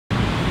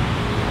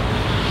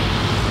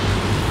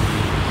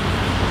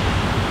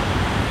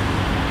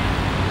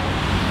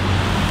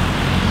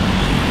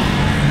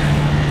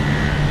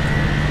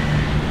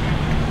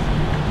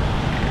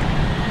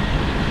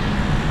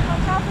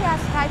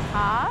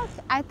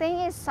think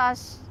it's such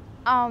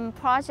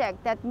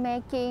project that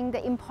making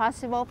the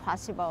impossible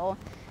possible,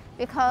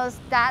 because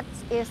that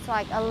is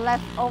like a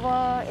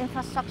leftover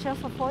infrastructure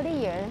for 40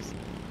 years.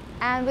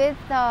 And with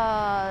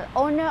the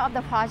owner of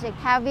the project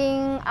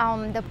having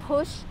the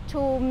push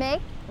to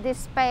make this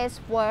space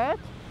work,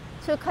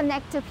 to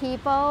connect to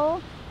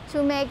people,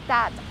 to make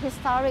that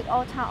historic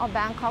old town of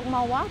Bangkok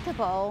more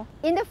walkable.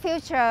 In the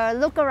future,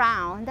 look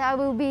around, there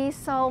will be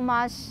so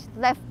much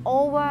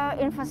leftover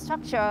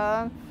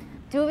infrastructure.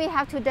 Do we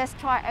have to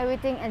destroy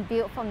everything and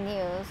build from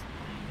new?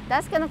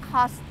 That's gonna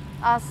cost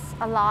us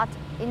a lot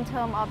in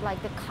terms of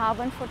like the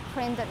carbon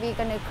footprint that we're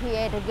gonna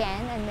create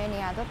again and many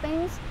other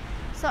things.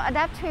 So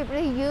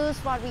adaptively use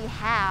what we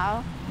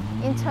have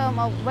in terms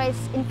of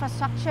waste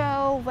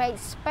infrastructure,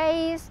 waste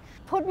space,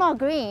 put more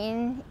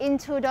green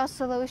into those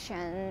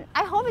solutions.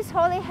 I hope it's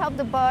really helped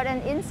the bird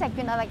and insect,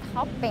 like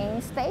hopping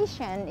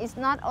station. It's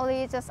not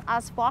only just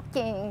us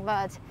walking,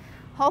 but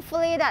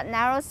hopefully that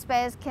narrow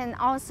space can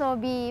also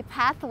be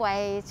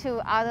pathway to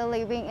other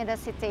living in the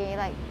city,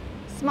 like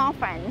small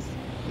friends.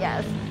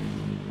 Yes.